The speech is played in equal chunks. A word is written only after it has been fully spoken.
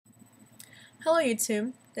Hello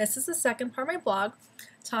YouTube, this is the second part of my blog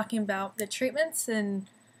talking about the treatments and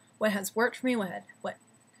what has worked for me, what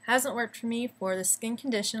hasn't worked for me for the skin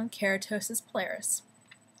condition Keratosis Pilaris.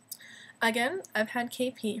 Again, I've had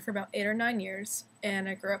KP for about 8 or 9 years and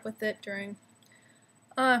I grew up with it during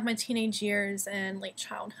my teenage years and late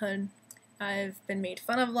childhood. I've been made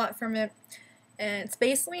fun of a lot from it and it's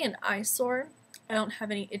basically an eyesore. I don't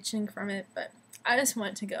have any itching from it, but I just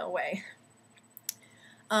want it to go away.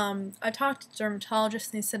 I talked to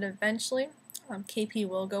dermatologists and they said eventually KP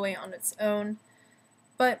will go away on its own,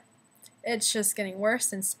 but it's just getting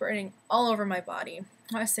worse and spreading all over my body.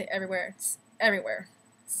 When I say everywhere, it's everywhere.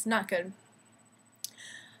 It's not good.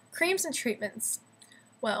 Creams and treatments.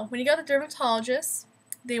 Well, when you go to the dermatologist,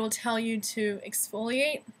 they will tell you to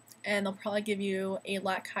exfoliate and they'll probably give you a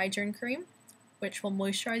lac hydrin cream, which will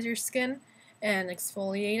moisturize your skin and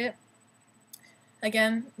exfoliate it.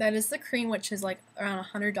 Again, that is the cream, which is like around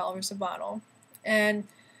 $100 a bottle, and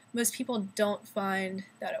most people don't find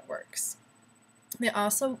that it works. They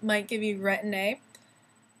also might give you retin-A,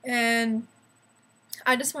 and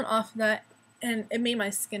I just went off of that, and it made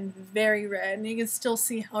my skin very red, and you can still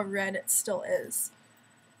see how red it still is.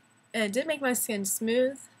 And it did make my skin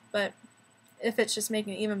smooth, but if it's just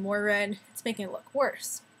making it even more red, it's making it look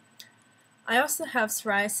worse. I also have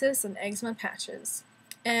psoriasis and eczema patches,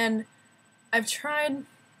 and I've tried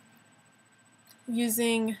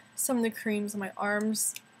using some of the creams on my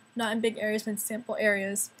arms, not in big areas, but in sample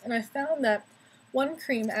areas, and I found that one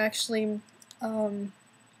cream actually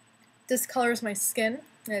discolors my skin,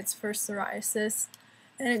 and it's for psoriasis,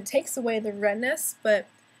 and it takes away the redness, but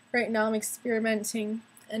right now I'm experimenting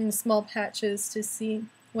in small patches to see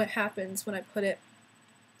what happens when I put it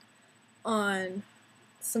on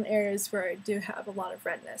some areas where I do have a lot of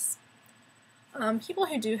redness. People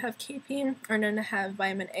who do have KP are known to have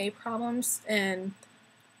vitamin A problems, and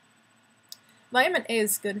vitamin A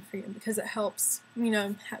is good for you because it helps,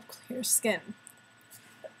 have clear skin.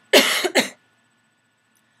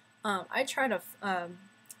 I tried a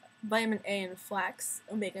vitamin A and flax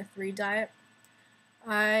omega-3 diet.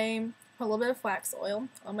 I put a little bit of flax oil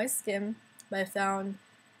on my skin, but I found,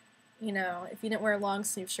 if you didn't wear long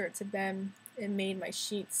sleeve shirts to bed, it made my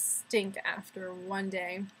sheets stink after one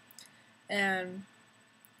day. And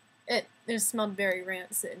it smelled very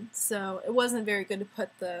rancid, so it wasn't very good to put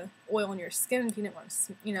the oil on your skin if you didn't want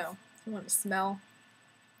to, if you want to smell.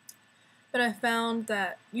 But I found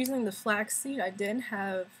that using the flaxseed, I did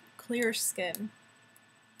have clear skin.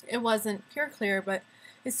 It wasn't pure clear, but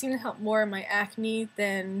it seemed to help more in my acne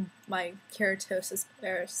than my Keratosis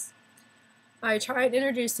Pilaris. I tried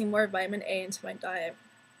introducing more vitamin A into my diet,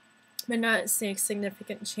 but not seeing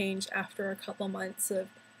significant change after a couple months of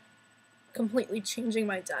completely changing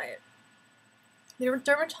my diet. The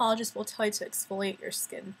dermatologist will tell you to exfoliate your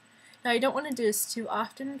skin. Now, you don't want to do this too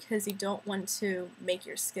often because you don't want to make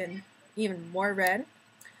your skin even more red.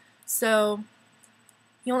 So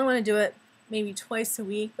you only want to do it maybe twice a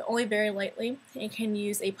week, but only very lightly. You can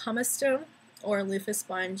use a pumice stone or a loofah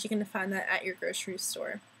sponge. You can find that at your grocery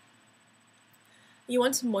store. You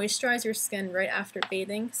want to moisturize your skin right after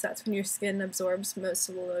bathing, because that's when your skin absorbs most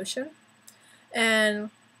of the lotion. And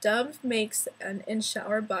Dove makes an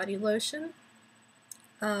in-shower body lotion.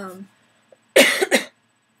 I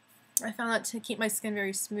found that to keep my skin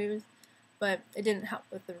very smooth, but it didn't help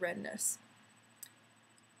with the redness.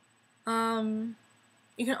 You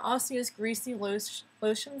can also use greasy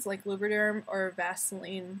lotions like Lubriderm or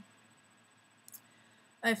Vaseline.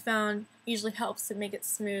 I found usually helps to make it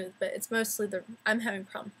smooth, but it's mostly I'm having a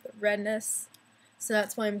problem with the redness, so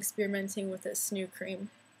that's why I'm experimenting with this new cream.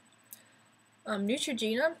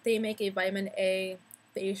 Neutrogena, they make a vitamin A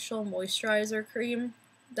facial moisturizer cream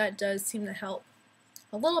that does seem to help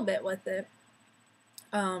a little bit with it.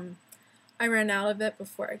 I ran out of it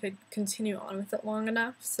before I could continue on with it long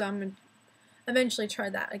enough, so I'm going to eventually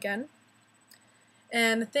try that again.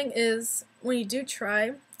 And the thing is, when you do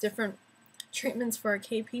try different treatments for a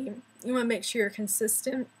KP, you want to make sure you're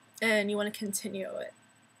consistent and you want to continue it,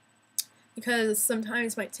 because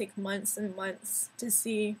sometimes it might take months and months to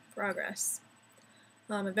see progress.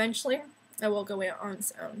 Eventually, it will go away on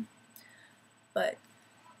its own. But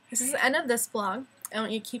this is the end of this blog. I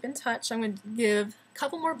want you to keep in touch. I'm going to give a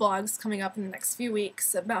couple more blogs coming up in the next few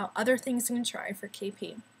weeks about other things you can try for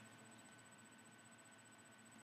KP.